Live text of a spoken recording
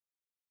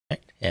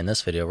In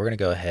this video, we're going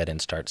to go ahead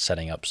and start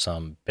setting up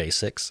some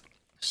basics.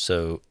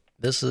 So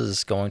this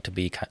is going to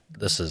be,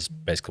 this is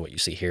basically what you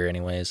see here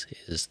anyways,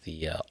 is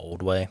the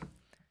old way.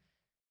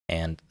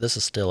 And this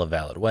is still a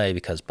valid way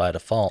because by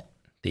default,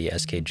 the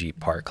SKG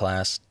part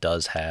class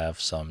does have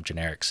some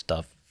generic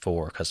stuff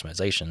for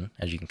customization,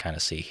 as you can kind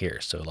of see here.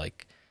 So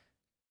like,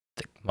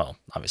 well,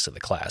 obviously the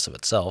class of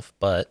itself,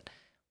 but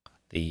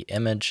the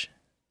image,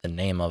 the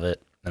name of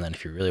it, and then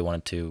if you really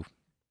wanted to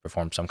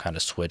perform some kind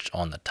of switch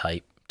on the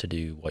type to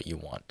do what you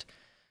want.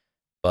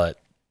 But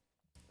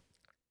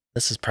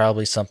this is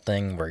probably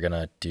something we're going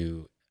to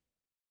do,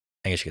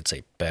 I guess you could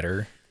say,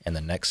 better in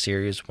the next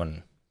series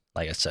when,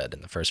 like I said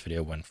in the first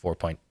video, when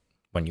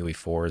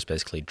UE4 is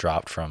basically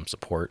dropped from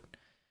support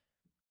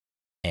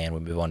and we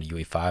move on to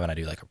UE5 and I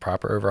do like a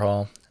proper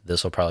overhaul.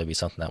 This will probably be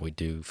something that we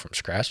do from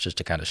scratch just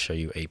to kind of show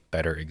you a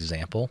better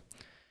example.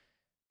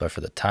 But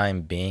for the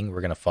time being,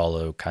 we're going to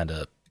follow kind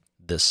of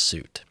this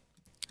suit.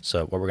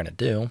 So what we're going to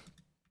do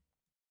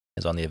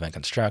is on the event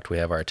construct, we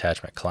have our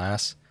attachment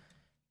class.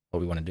 What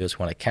we want to do is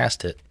we want to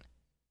cast it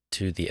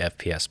to the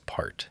FPS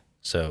part.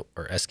 So,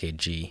 or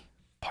SKG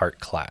part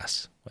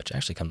class, which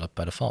actually comes up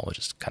by default, which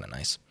is kind of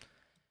nice.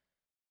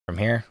 From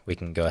here, we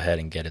can go ahead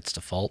and get its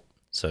default.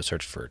 So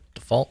search for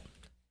default.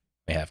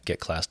 We have get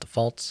class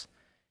defaults.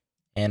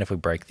 And if we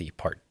break the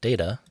part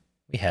data,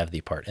 we have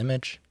the part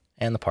image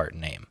and the part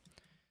name.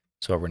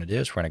 So what we're going to do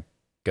is we're going to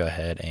go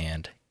ahead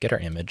and get our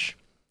image.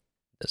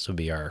 This will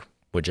be our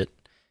widget.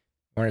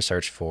 We're going to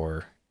search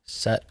for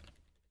set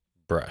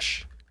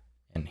brush.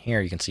 And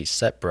here you can see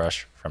set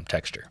brush from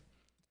texture.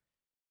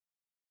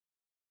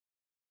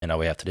 And all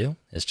we have to do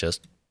is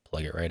just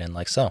plug it right in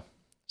like so.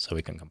 So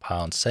we can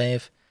compile and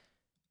save.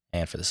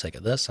 And for the sake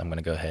of this, I'm going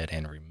to go ahead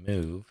and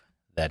remove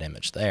that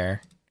image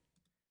there.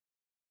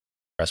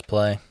 Press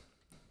play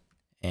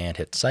and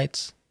hit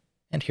sites.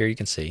 And here you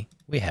can see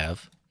we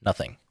have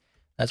nothing.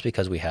 That's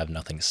because we have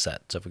nothing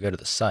set. So if we go to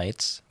the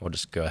sites, we'll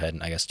just go ahead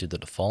and I guess do the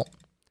default.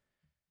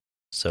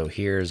 So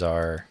here's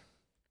our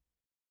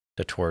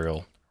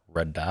tutorial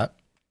red dot.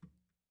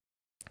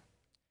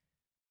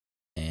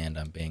 And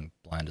I'm being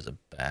blind as a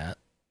bat.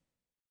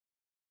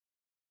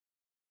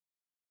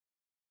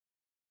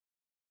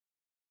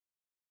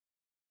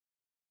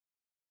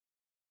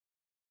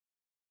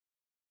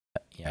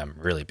 Yeah, I'm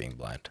really being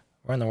blind.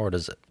 Where in the world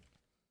is it?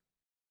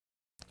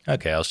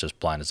 Okay, I was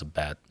just blind as a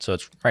bat. So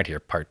it's right here,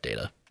 part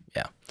data.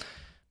 Yeah.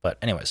 But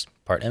anyways,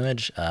 part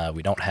image,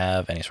 we don't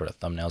have any sort of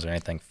thumbnails or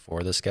anything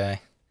for this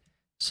guy.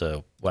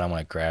 So what I want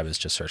to grab is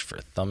just search for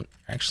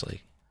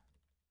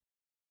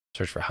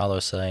search for hollow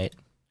site.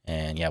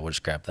 And yeah, we'll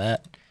just grab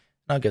that.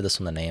 And I'll give this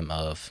one the name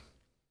of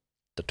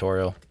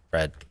tutorial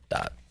red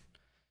dot,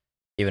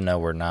 even though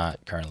we're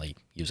not currently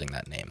using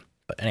that name.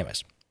 But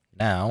anyways,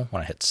 now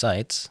when I hit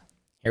sites,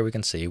 here we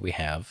can see we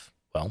have,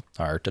 well,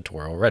 our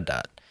tutorial red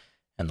dot.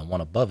 And the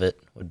one above it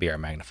would be our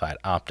magnified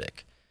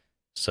optic.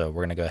 So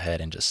we're going to go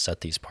ahead and just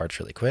set these parts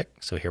really quick.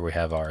 So here we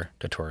have our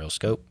tutorial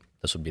scope.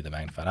 This would be the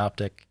magnified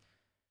optic.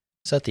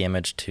 Set the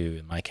image to,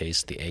 in my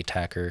case, the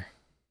ATACR.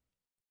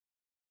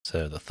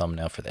 So the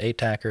thumbnail for the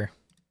ATACR.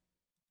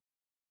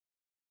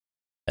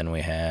 Then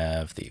we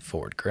have the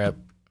forward grip.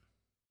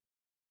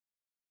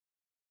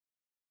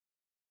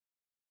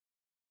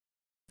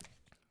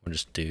 We'll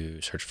just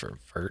do search for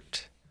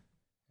vert.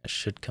 It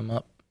should come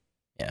up.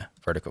 Yeah,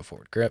 vertical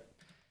forward grip.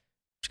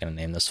 I'm just going to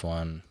name this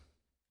one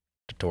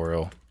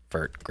tutorial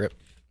vert grip.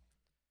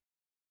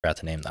 Forgot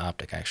to name the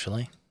optic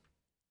actually.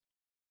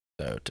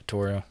 So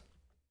tutorial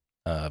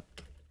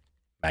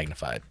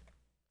magnified.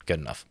 Good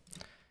enough.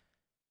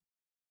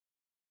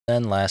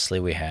 Then lastly,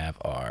 we have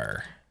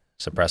our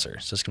suppressor.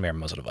 So this is going to be our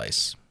muzzle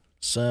device.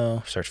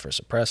 So search for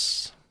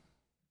suppress.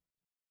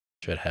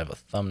 Should have a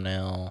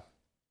thumbnail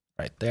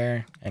right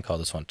there and call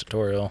this one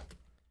tutorial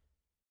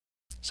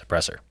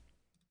suppressor.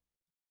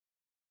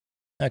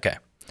 Okay.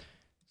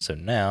 So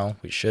now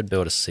we should be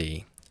able to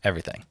see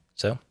everything.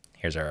 So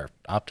here's our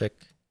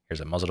optic,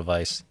 here's a muzzle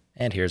device,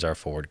 and here's our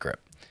forward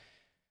grip.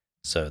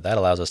 So that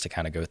allows us to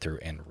kind of go through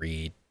and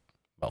read,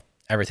 well,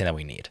 everything that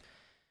we need.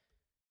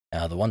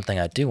 Now, the one thing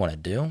I do want to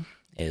do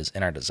is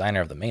in our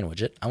designer of the main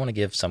widget, I want to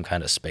give some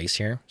kind of space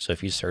here. So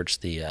if you search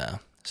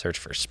search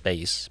for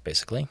space,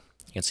 basically,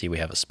 you can see we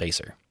have a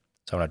spacer.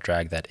 So I want to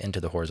drag that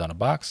into the horizontal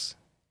box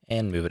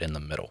and move it in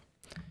the middle.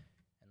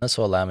 And this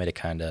will allow me to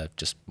kind of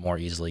just more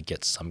easily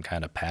get some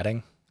kind of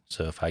padding.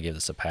 So if I give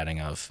this a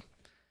padding of,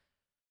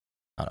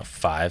 I don't know,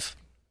 5,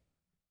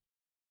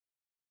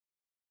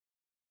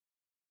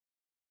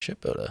 should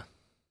be able to,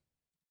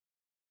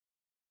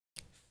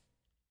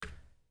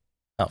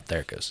 oh,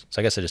 there it goes.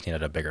 So I guess I just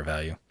needed a bigger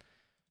value.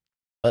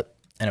 But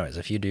anyways,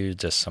 if you do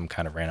just some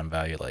kind of random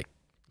value, like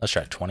let's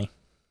try 20,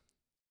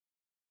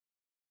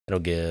 it'll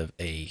give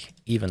a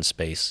even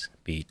space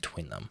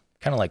between them,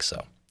 kind of like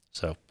so.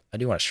 So I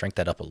do want to shrink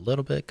that up a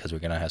little bit because we're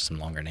going to have some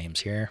longer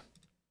names here.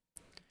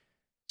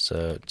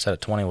 So instead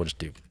of 20, we'll just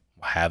do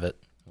have it.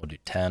 We'll do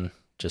 10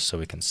 just so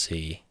we can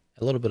see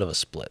a little bit of a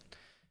split.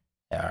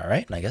 All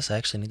right, and I guess I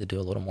actually need to do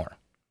a little more.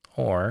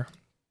 Or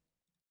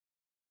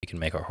we can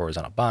make our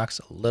horizontal box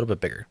a little bit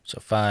bigger. So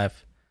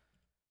 5,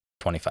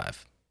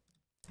 25.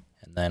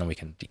 And then we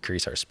can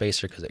decrease our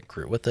spacer because it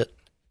grew with it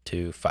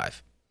to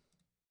 5.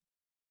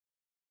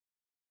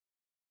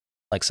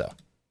 Like so.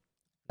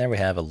 There we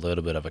have a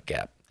little bit of a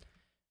gap.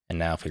 And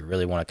now if we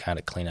really want to kind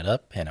of clean it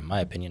up, and in my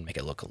opinion, make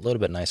it look a little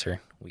bit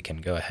nicer, we can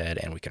go ahead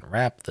and we can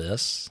wrap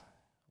this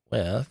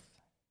with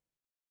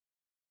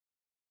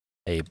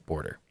a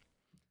border.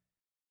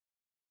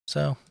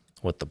 So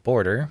with the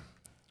border,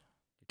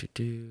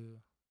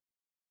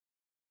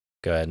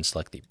 go ahead and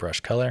select the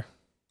brush color,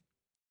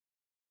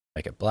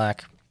 make it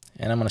black,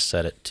 and I'm going to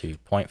set it to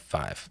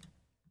 0.5.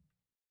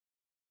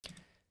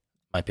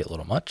 Might be a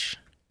little much,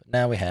 but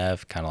now we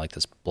have kind of like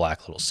this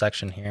black little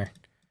section here.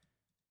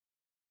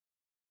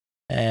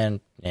 And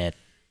all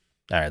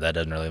right, that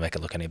doesn't really make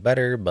it look any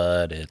better,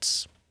 but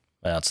it's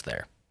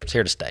there. It's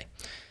here to stay.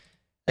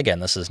 Again,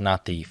 this is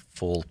not the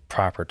full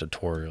proper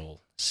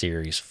tutorial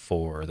series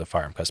for the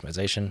firearm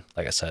customization.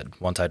 Like I said,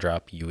 once I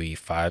drop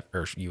UE5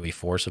 or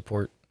UE4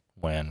 support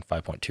when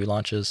 5.2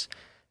 launches,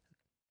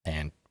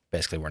 and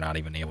basically we're not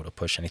even able to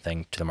push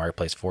anything to the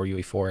marketplace for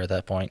UE4 at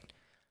that point.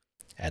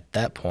 At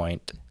that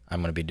point,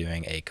 I'm going to be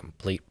doing a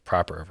complete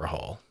proper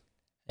overhaul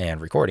and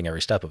recording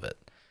every step of it.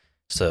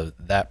 So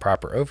that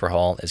proper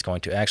overhaul is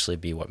going to actually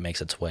be what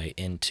makes its way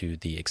into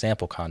the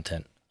example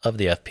content of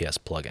the FPS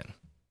plugin.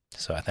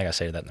 So I think I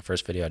stated that in the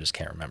first video, I just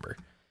can't remember.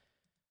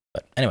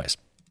 But anyways,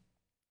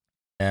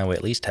 now we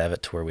at least have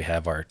it to where we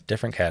have our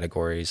different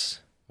categories,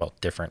 well,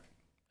 different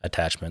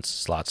attachments,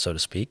 slots, so to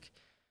speak,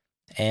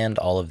 and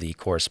all of the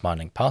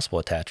corresponding possible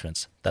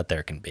attachments that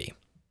there can be.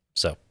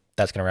 So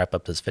that's going to wrap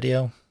up this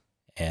video,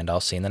 and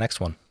I'll see you in the next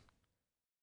one.